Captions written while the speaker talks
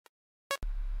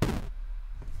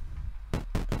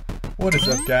What is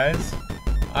up, guys?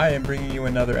 I am bringing you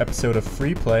another episode of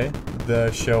Free Play,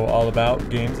 the show all about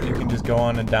games that you can just go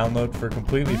on and download for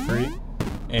completely free.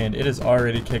 And it is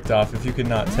already kicked off. If you could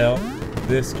not tell,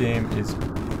 this game is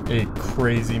a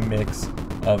crazy mix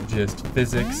of just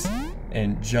physics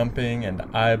and jumping and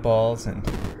eyeballs, and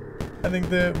I think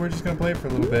that we're just going to play it for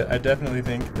a little bit. I definitely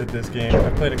think that this game,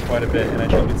 I played it quite a bit, and I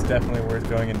think it's definitely worth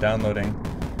going and downloading.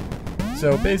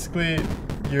 So basically,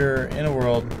 you're in a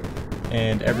world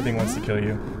and everything wants to kill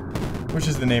you, which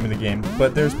is the name of the game.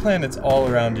 But there's planets all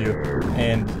around you,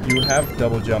 and you have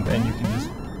double jump, and you can just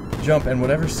jump, and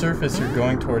whatever surface you're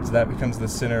going towards, that becomes the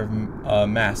center of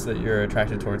mass that you're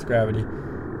attracted towards, gravity.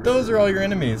 Those are all your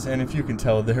enemies, and if you can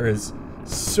tell, there is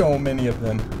so many of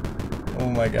them. Oh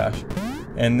my gosh.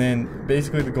 And then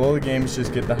basically the goal of the game is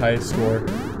just get the highest score,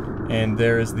 and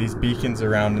there is these beacons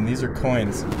around, and these are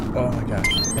coins. Oh my gosh.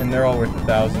 And they're all worth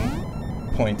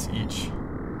 1,000 points each.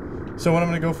 So what I'm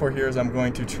going to go for here is I'm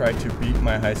going to try to beat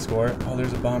my high score. Oh,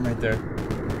 there's a bomb right there.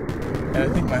 And I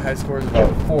think my high score is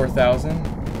about 4,000.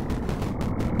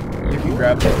 You can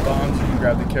grab those bombs, you can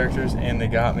grab the characters, and they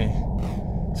got me.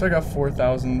 So I got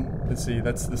 4,000. Let's see,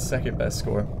 that's the second best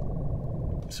score.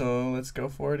 So let's go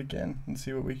for it again and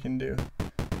see what we can do.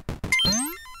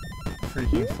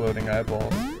 Freaking floating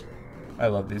eyeballs. I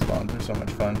love these bombs, they're so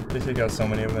much fun. They take out so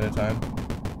many of them at a time.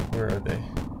 Where are they?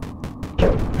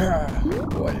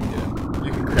 Oh, I didn't get him.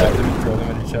 You can grab them and throw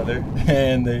them at each other,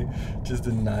 and they just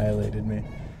annihilated me.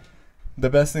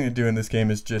 The best thing to do in this game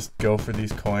is just go for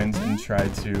these coins and try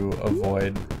to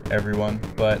avoid everyone,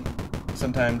 but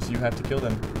sometimes you have to kill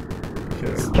them,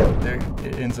 because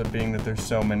it ends up being that there's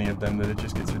so many of them that it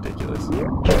just gets ridiculous,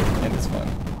 and it's fun.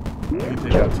 You can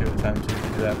take out 2 at a time too if you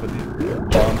do that, but the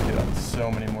bombs get out so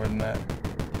many more than that.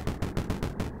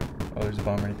 Oh, there's a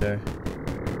bomb right there.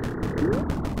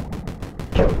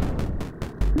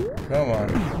 Come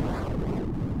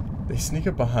on. They sneak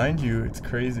up behind you. It's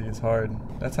crazy. It's hard.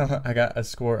 That's how I got a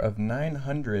score of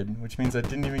 900, which means I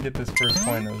didn't even get this first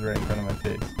coin that was right in front of my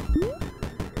face.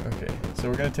 Okay, so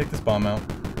we're going to take this bomb out.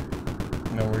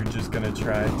 No, we're just going to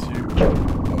try to...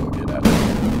 Oh, get out of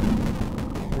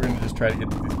here. We're going to just try to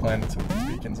get to these planets with these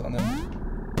beacons on them.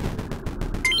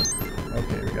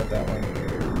 Okay, we got that one.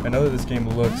 I know that this game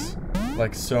looks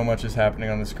like so much is happening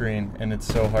on the screen, and it's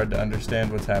so hard to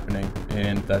understand what's happening,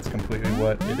 and that's completely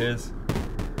what it is.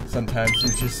 Sometimes you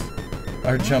just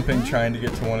are jumping trying to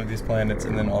get to one of these planets,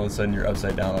 and then all of a sudden you're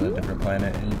upside down on a different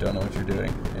planet and you don't know what you're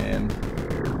doing. And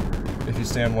if you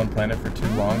stay on one planet for too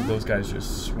long, those guys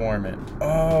just swarm it.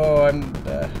 Oh,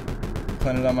 the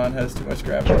planet I'm on has too much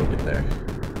gravity to get there.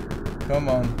 Come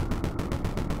on.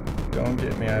 Don't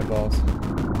get me, eyeballs.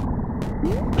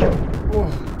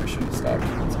 Oh, I should have stopped.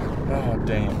 Oh,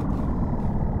 dang it.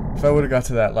 If I would have got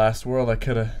to that last world, I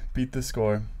could have beat the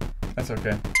score. That's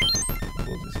okay.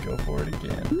 We'll just go for it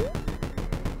again.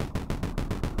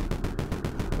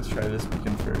 Let's try this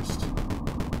beacon first.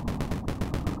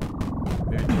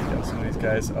 Maybe take out some of these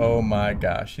guys. Oh my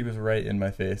gosh, he was right in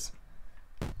my face.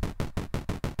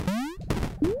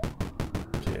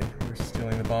 Okay, we're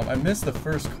stealing the bomb. I missed the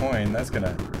first coin. That's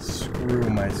gonna screw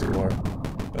my score.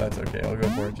 But that's okay, I'll go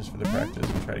for it just for the practice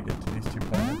and try to get to these 2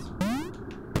 planets.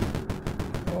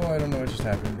 Oh, I don't know what just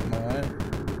happened. Am I on it?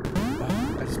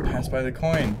 Oh, I just passed by the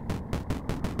coin.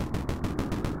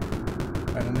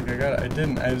 I don't think I got it. I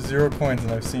didn't. I have 0 coins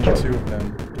and I've seen 2 of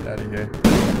them. Get out of here. Get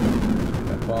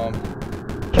that bomb.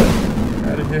 Get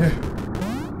out of here.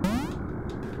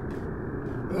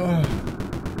 Ugh.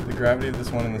 The gravity of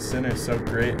this one in the center is so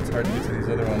great. It's hard to get to these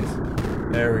other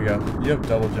ones. There we go. You have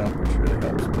double jump, which really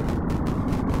helps. But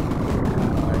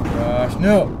gosh,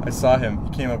 no! I saw him.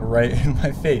 He came up right in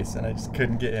my face, and I just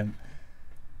couldn't get him.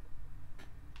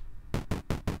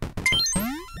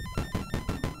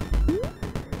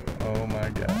 Oh my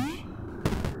gosh.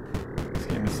 This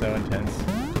game is so intense.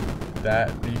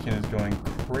 That beacon is going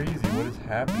crazy. What is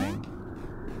happening?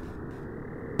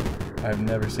 I've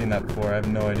never seen that before. I have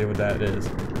no idea what that is.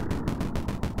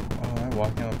 Oh, am I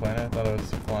walking on a planet? I thought I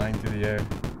was flying through the air.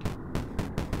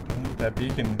 Look at that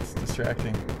beacon. It's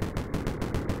distracting.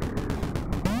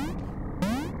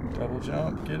 Double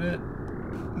jump, get it?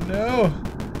 No!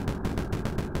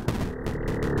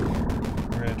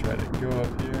 We're gonna try to go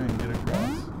up here and get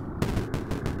across.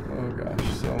 Oh gosh,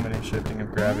 so many shifting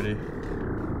of gravity.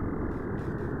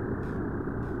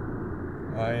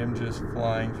 I am just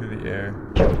flying through the air.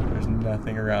 There's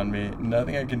nothing around me.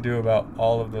 Nothing I can do about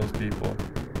all of those people.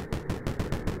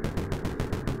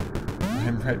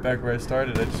 I'm right back where I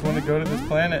started. I just want to go to this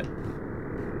planet.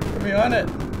 Put me on it!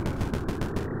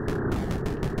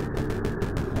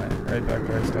 Right back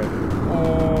where I started.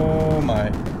 Oh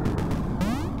my.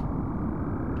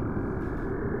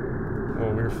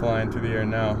 flying through the air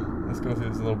now. Let's go through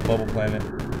this little bubble planet.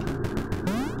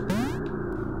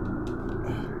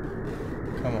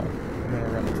 Come on. I'm gonna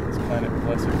run into this planet with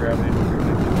lesser gravity.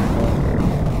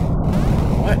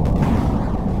 What?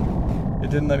 It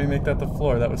didn't let me make that the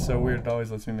floor. That was so weird. It always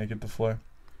lets me make it the floor.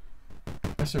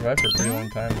 I survived for a pretty long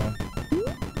time though.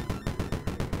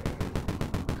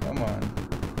 Come on.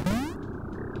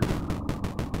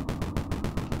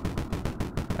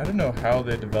 I don't know how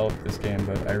they developed this game,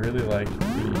 but I really like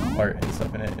the art and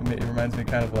stuff in it. It reminds me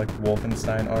kind of like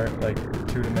Wolfenstein art, like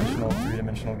two-dimensional,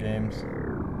 three-dimensional games.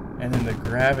 And then the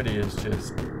gravity is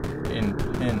just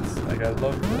intense. Like I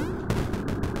love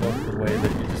the way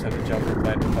that you just have to jump from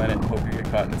planet to planet and hope you get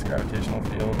caught in its gravitational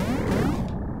field.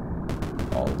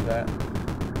 All of that.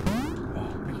 Oh,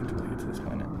 we can totally get to this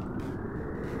planet.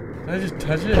 Did I just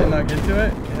touch it and not get to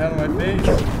it? Get out of my face.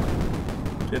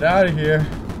 Get out of here.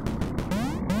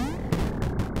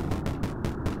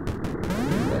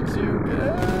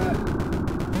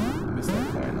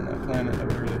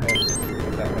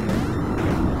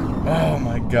 Oh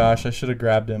my gosh, I should have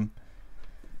grabbed him.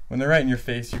 When they're right in your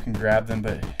face, you can grab them,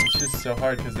 but it's just so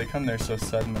hard because they come there so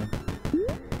suddenly.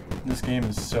 This game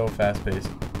is so fast-paced.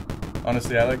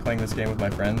 Honestly, I like playing this game with my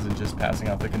friends and just passing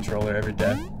off the controller every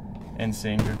death and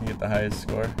seeing who can get the highest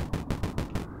score.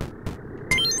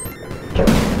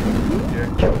 Here.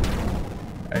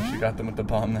 I actually got them with the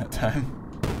bomb that time.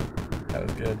 That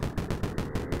was good.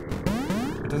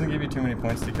 It doesn't give you too many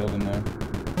points to kill them though.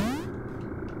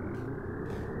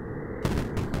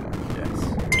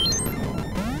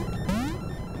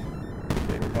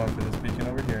 For this beacon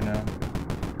over here now.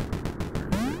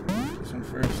 This one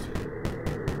first.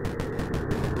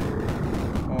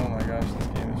 Oh my gosh, this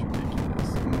game is ridiculous.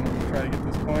 I'm gonna try to get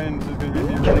this coin. This is gonna get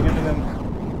me running into them.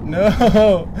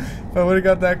 No! If I would have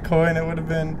got that coin, it would have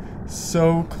been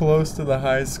so close to the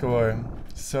high score.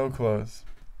 So close.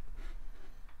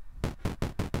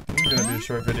 This is gonna be a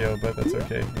short video, but that's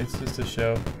okay. It's just to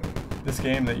show this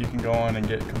game that you can go on and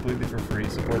get completely for free.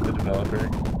 Support the developer.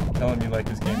 Tell him you like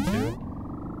his game too.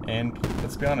 And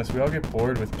let's be honest, we all get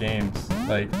bored with games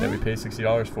like that we pay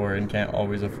 $60 for and can't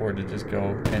always afford to just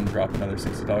go and drop another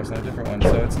 $60 on a different one.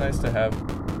 So it's nice to have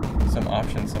some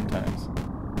options sometimes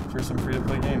for some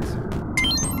free-to-play games.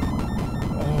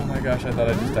 Oh my gosh, I thought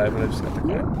I just died, but I just got the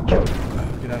coin. Oh,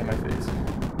 get out of my face.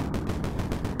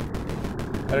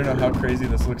 I don't know how crazy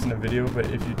this looks in a video, but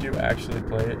if you do actually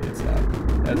play it, it's not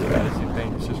as bad as you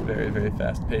think. It's just very, very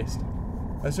fast-paced.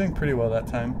 I was doing pretty well that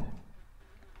time.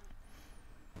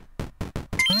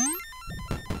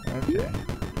 Okay.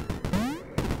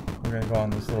 We're gonna go on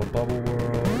this little bubble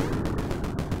world.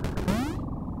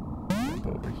 Jump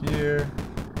over here.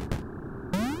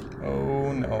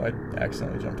 Oh no, I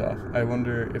accidentally jumped off. I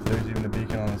wonder if there's even a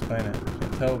beacon on this planet. I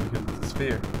can't tell because it's a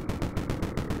sphere.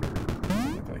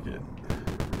 Doesn't look like it.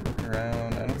 Look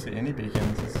around. I don't see any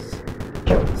beacons. This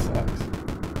sucks.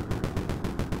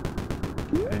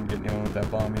 I didn't get anyone with that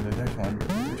bomb either. There's one.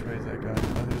 Which way is that going?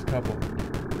 Oh, there's a couple.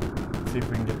 Let's see if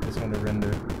we can get this one to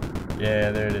render.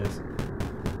 Yeah, there it is.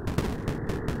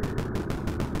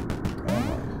 Come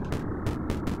on.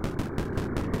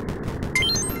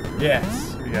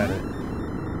 Yes, we got it.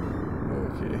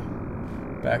 Okay.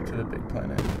 Back to the big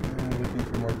planet. Looking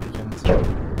for more beacons.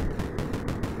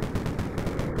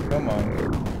 Come on.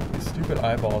 These stupid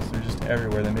eyeballs, they're just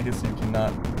everywhere. They make it so you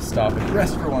cannot stop and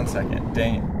rest for 1 second.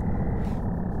 Dang it.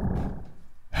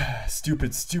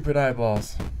 Stupid, stupid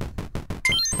eyeballs.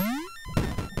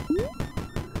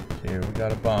 Here, we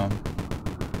got a bomb.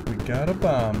 We got a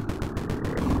bomb.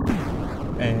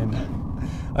 And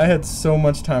I had so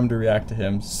much time to react to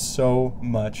him. So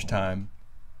much time.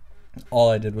 All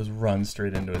I did was run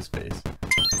straight into his face.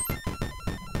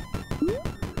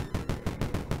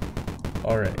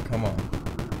 Alright, come on.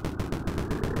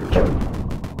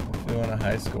 I'm feeling a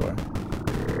high score.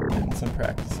 Getting some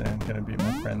practice in. Gonna beat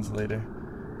my friends later.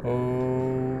 Oh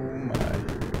my.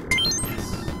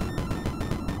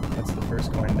 That's the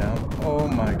first coin down. Oh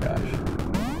my gosh.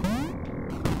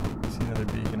 I see another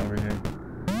beacon over here.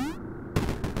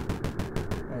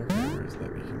 Okay, where's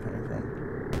that beacon coming from?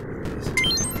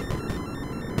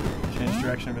 Changed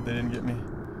direction, but they didn't get me.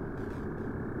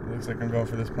 It looks like I'm going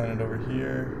for this planet over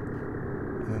here.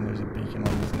 And then there's a beacon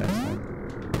on this next one.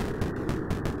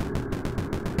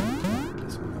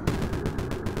 This one though.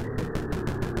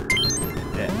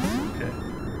 Yes, okay.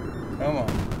 Come on.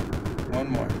 One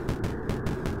more.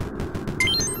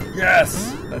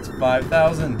 Yes! That's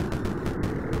 5,000.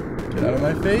 Get out of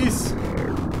my face.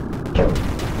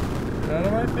 Get out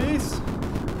of my face.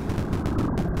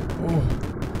 Oh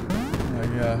my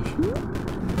gosh.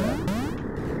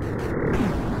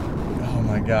 Oh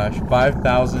my gosh.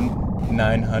 5,000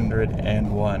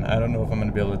 901. I don't know if I'm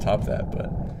gonna be able to top that,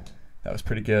 but that was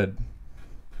pretty good.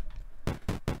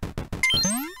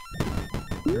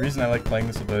 The reason I like playing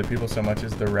this with other people so much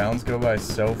is the rounds go by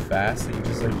so fast that you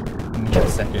just like need a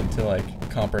second to like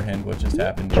comprehend what just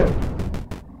happened here.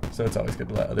 So it's always good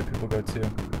to let other people go too.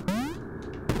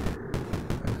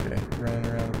 Okay, running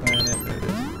around the planet. There it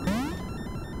is.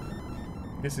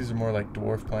 I guess these are more like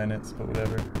dwarf planets, but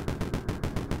whatever.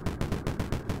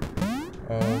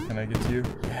 Oh, can I get to you?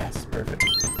 Yes, perfect.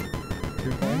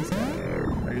 2 coins?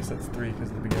 I guess that's 3 because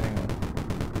of the beginning one.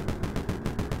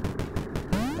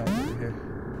 Oh, it's over here.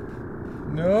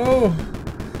 No!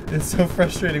 It's so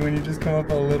frustrating when you just come up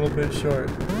a little bit short.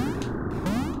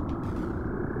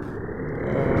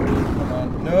 Oh, come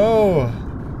on. No!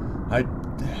 I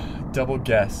double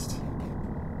guessed.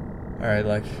 Alright,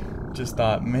 like, just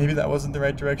thought maybe that wasn't the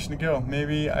right direction to go.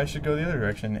 Maybe I should go the other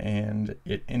direction, and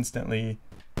it instantly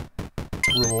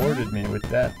rewarded me with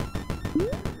death.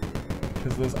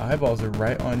 Because those eyeballs are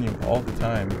right on you all the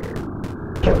time.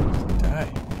 Just die.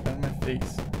 Get out of my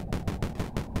face.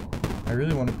 I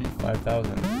really want to beat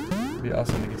 5,000. It'd be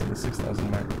awesome to get to the 6,000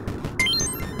 mark.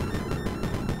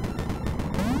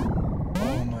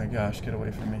 Oh my gosh, get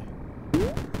away from me.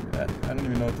 I don't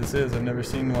even know what this is. I've never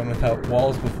seen one without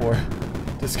walls before.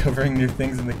 Discovering new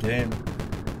things in the game.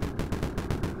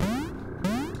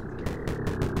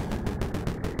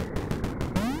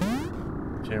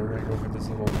 Okay, we're gonna go for this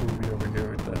little booby over here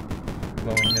with the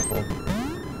glowing nipple.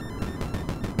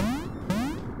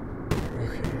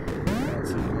 Okay, I don't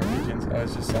see any more beacons. Oh,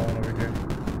 it's just someone over here.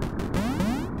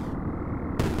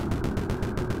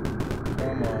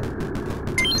 Come on.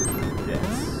 Yes.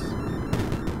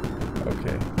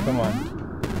 Okay, come on.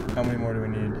 How many more do we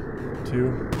need?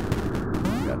 2?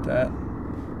 Got that.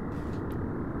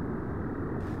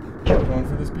 Going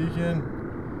for this beacon.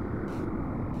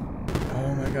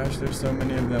 Oh my gosh, there's so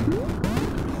many of them. Give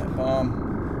me that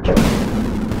bomb.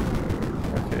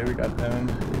 Okay, we got them.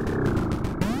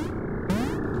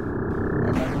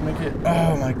 I'm not gonna make it.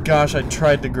 Oh my gosh, I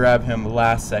tried to grab him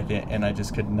last second and I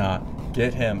just could not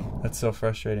get him. That's so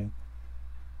frustrating.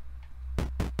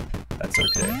 That's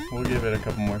okay. We'll give it a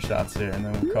couple more shots here and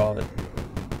then we'll call it.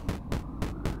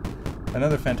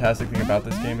 Another fantastic thing about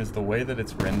this game is the way that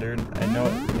it's rendered. I know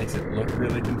it makes it look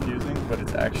really confusing, but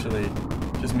it's actually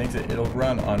just makes it, it'll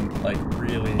run on like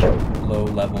really low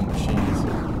level machines.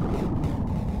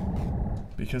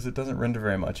 Because it doesn't render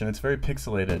very much and it's very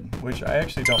pixelated, which I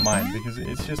actually don't mind because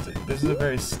it's just, this is a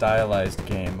very stylized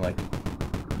game. Like,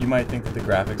 you might think that the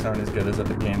graphics aren't as good as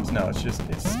other games. No, it's just,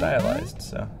 it's stylized,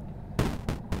 so.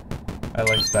 I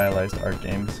like stylized art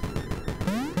games.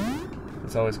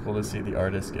 It's always cool to see the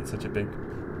artists get such a big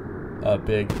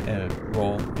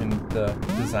role in the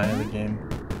design of the game.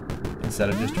 Instead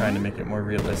of just trying to make it more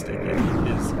realistic, it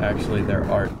is actually their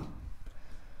art.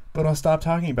 But I'll stop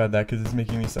talking about that because it's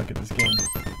making me suck at this game.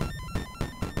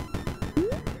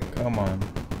 Come on.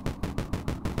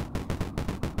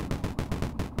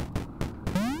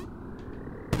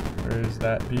 Where is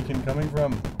that beacon coming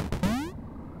from?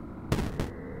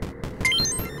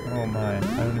 Oh my, I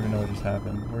don't even know what just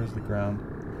happened. Where's the ground?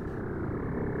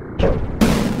 Get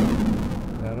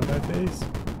out of my face.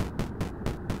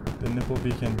 The nipple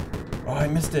beacon. Oh, I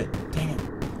missed it. Dang it.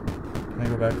 Can I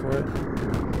go back for it?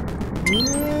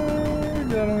 Ooh,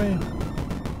 get out of me.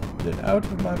 Get out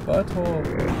of my butthole.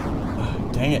 Oh,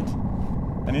 dang it.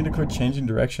 I need to quit changing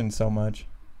direction so much.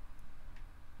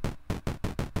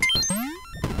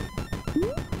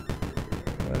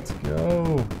 Let's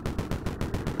go.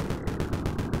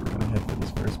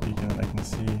 Beacon that I can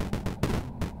see.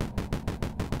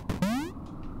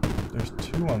 There's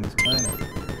 2 on this planet.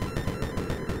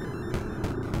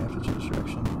 I have to change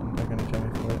direction. They're gonna kill me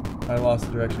for it. I lost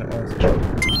the direction it was.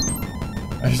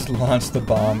 I just launched the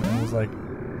bomb and was like,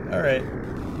 alright,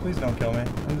 please don't kill me.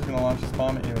 I'm just gonna launch this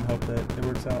bomb at you and hope that it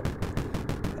works out.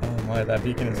 Oh my, that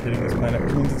beacon is hitting this planet,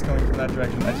 which means it's coming from that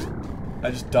direction. I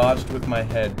just dodged with my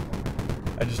head.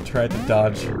 I just tried to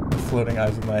dodge the floating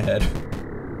eyes with my head.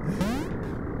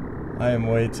 I am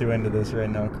way too into this right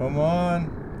now. Come on.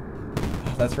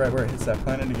 Oh, that's right where it hits that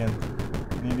planet again.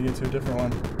 I need to get to a different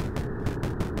one.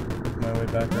 Make my way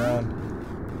back around.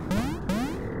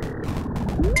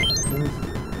 Move.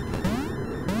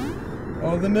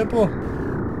 Oh, the nipple.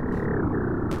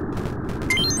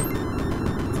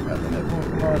 Got the nipple.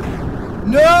 Come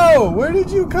on. No! Where did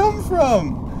you come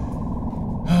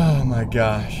from? Oh my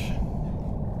gosh.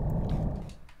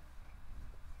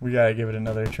 We gotta give it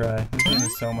another try. This game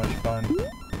is so much fun.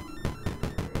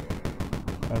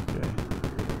 Okay.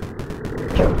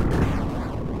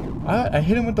 I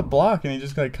hit him with the block and he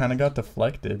just like kind of got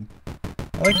deflected.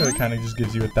 I like how it kind of just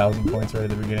gives you 1,000 points right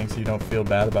at the beginning, so you don't feel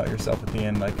bad about yourself at the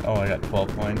end, like, oh, I got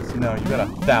 12 points. No, you got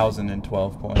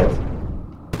 1,012 points. Oh,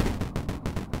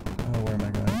 where am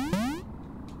I going?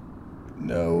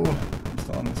 No, I'm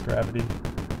still on this gravity.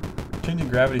 Changing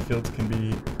gravity fields can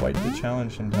be quite the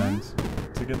challenge sometimes.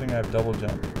 It's a good thing I have double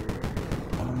jump.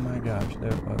 Oh my gosh,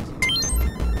 there it was.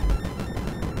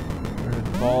 Where are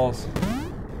the balls?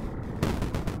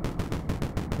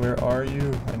 Where are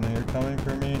you? I know you're coming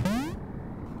for me.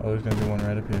 Oh, there's gonna be one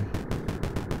right up here.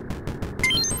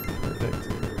 Perfect.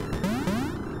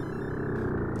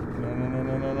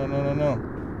 No.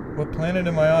 What planet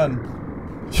am I on?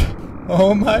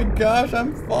 Oh my gosh,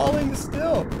 I'm falling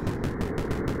still.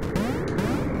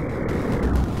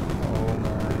 Oh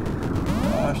my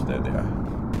gosh, there they are.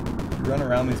 You run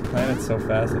around these planets so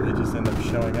fast that they just end up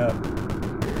showing up.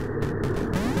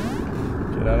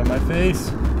 Get out of my face.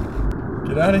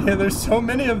 Get out of here, there's so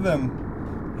many of them.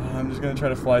 Oh, I'm just gonna try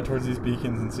to fly towards these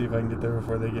beacons and see if I can get there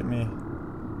before they get me.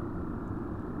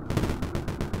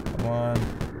 Come on.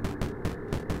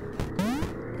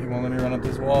 He won't let me run up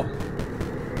this wall.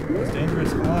 It's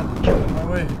dangerous, come on, get out of my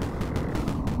way.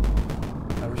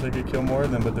 I wish I could kill more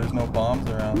of them, but there's no bombs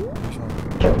around.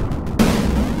 I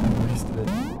wasted it.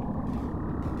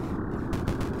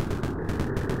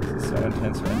 This is so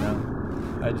intense right now.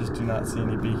 I just do not see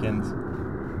any beacons.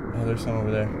 Oh, there's some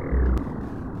over there.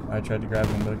 I tried to grab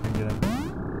him, but I couldn't get him.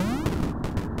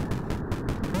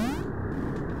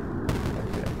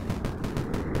 Okay.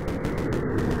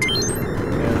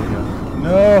 There we go.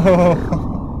 No!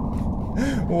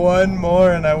 One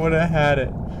more and I would have had it.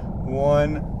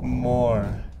 One more.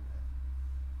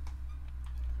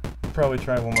 I'll probably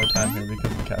try one more time here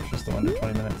because the capture's still under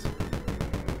 20 minutes.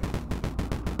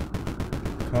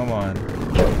 Come on.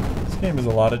 This game is a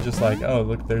lot of just like, oh,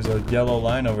 look, there's a yellow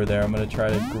line over there. I'm going to try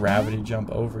to gravity jump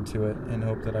over to it and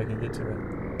hope that I can get to it.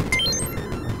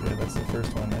 Okay, that's the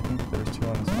first one. I think there's two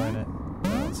on this planet. I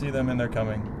don't see them and they're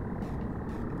coming.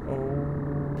 Oh,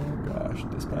 gosh.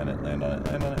 This planet. Land on it,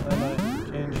 land on it, land on it.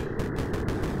 Change.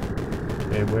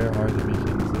 Okay, where are the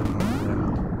beacons? There's one over there.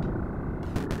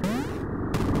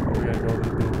 Oh, we gotta go over the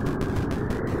boot.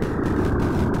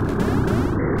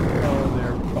 Oh,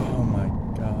 there. Oh my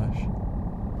gosh.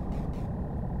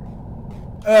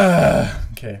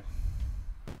 Okay.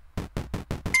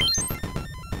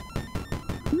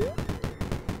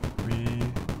 We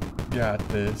got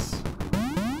this.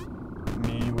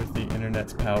 Me with the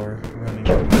internet's power running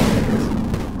through my veins.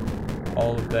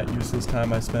 All of that useless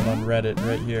time I spent on Reddit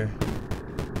right here.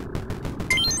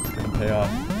 It's gonna pay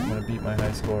off. I'm gonna beat my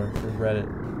high score for Reddit.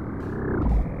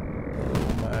 Oh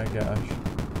my gosh.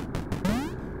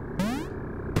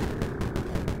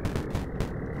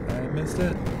 I missed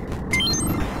it.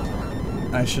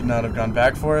 I should not have gone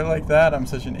back for it like that. I'm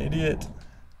such an idiot.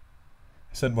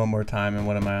 I said one more time, and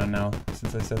what am I on now?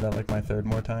 Since I said that like my third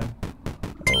more time.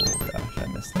 Oh gosh, I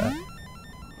missed that.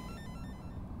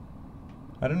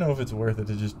 I don't know if it's worth it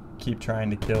to just keep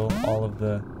trying to kill all of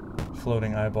the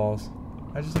floating eyeballs.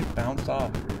 I just like bounced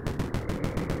off.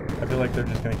 I feel like they're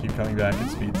just gonna keep coming back at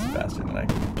speeds faster than I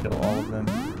can kill all of them.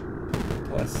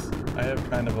 Plus, I have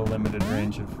kind of a limited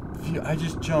range of view. I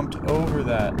just jumped over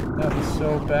that. That was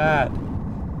so bad.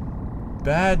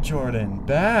 Bad, Jordan.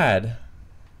 Bad.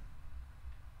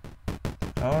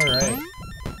 Alright.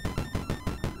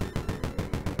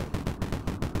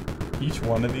 Each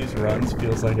one of these runs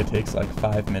feels like it takes like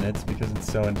 5 minutes because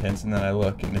it's so intense, and then I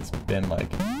look and it's been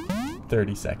like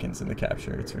 30 seconds in the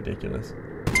capture. It's ridiculous.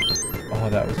 Oh,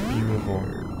 that was beautiful.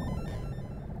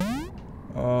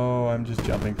 Oh, I'm just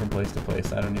jumping from place to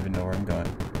place. I don't even know where I'm going.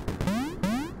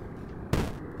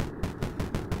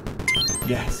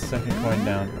 Yes, second coin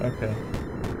down. Okay.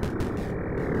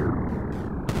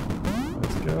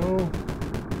 Let's go.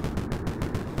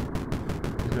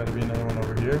 There's got to be another one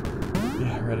over here.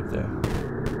 Yeah, right up there.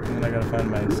 And then I gotta find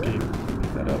my escape.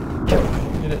 Pick that up.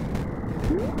 Get it.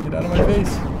 Get out of my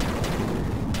face.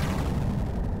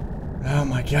 Oh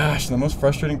my gosh, the most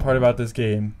frustrating part about this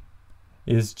game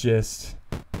is just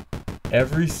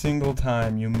every single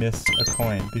time you miss a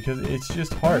coin, because it's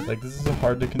just hard. Like, this is a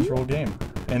hard to control game.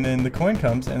 And then the coin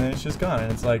comes and then it's just gone,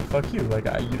 and it's like, fuck you. Like,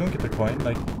 you don't get the coin.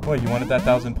 Like, what, you wanted that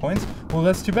 1,000 points? Well,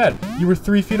 that's too bad. You were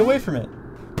 3 feet away from it.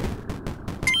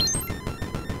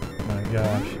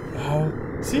 Gosh. Oh,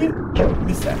 see?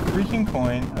 Missed that freaking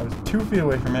coin. I was 2 feet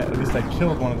away from it. At least I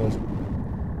killed one of those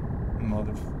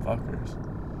motherfuckers.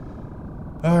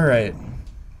 Alright.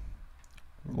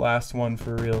 Last one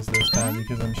for reals this time,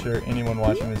 because I'm sure anyone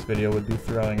watching this video would be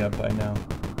throwing up by now.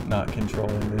 Not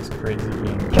controlling this crazy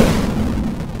game.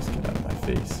 Just get out of my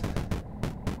face.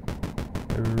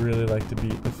 really like to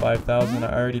beat the 5,000.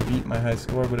 I already beat my high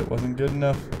score, but it wasn't good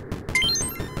enough.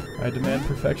 I demand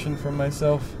perfection from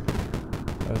myself.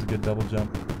 That was a good double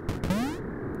jump.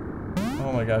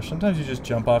 Oh my gosh, sometimes you just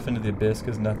jump off into the abyss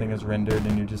because nothing is rendered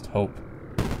and you just hope.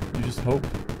 You just hope.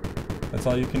 That's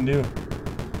all you can do.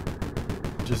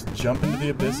 Just jump into the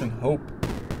abyss and hope.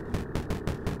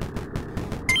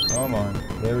 Come on,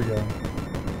 there we go.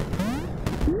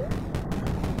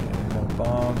 Okay, no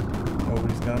bomb.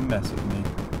 Nobody's gonna mess with me.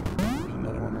 There's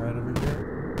another one right over here.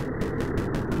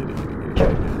 Get it, get it, get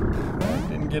it, get it. I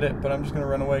didn't get it, but I'm just gonna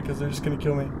run away because they're just gonna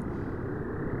kill me.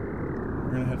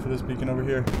 We're gonna head for this beacon over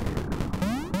here.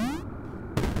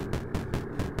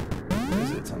 Where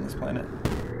is it? It's on this planet.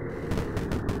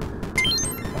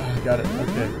 Oh, I got it.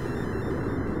 Okay.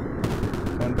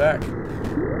 Going back.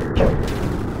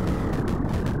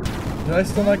 Did I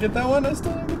still not get that one? I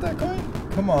still didn't get that coin?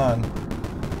 Come on.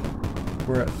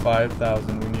 We're at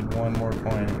 5,000. We need one more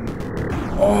coin.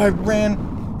 Oh, I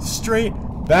ran straight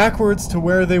backwards to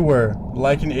where they were.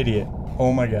 Like an idiot.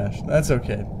 Oh my gosh. That's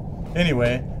okay.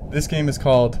 Anyway, this game is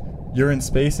called You're in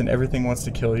Space and Everything Wants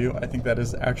to Kill You. I think that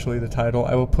is actually the title.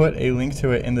 I will put a link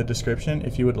to it in the description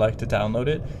if you would like to download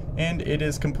it. And it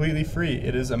is completely free.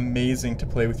 It is amazing to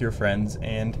play with your friends.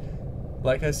 And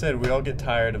like I said, we all get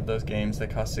tired of those games that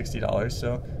cost $60,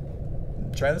 so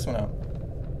try this one out.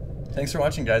 Thanks for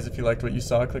watching, guys. If you liked what you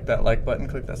saw, click that like button,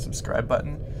 click that subscribe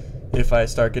button. If I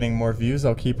start getting more views,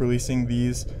 I'll keep releasing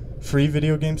these free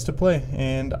video games to play,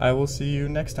 and I will see you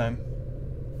next time.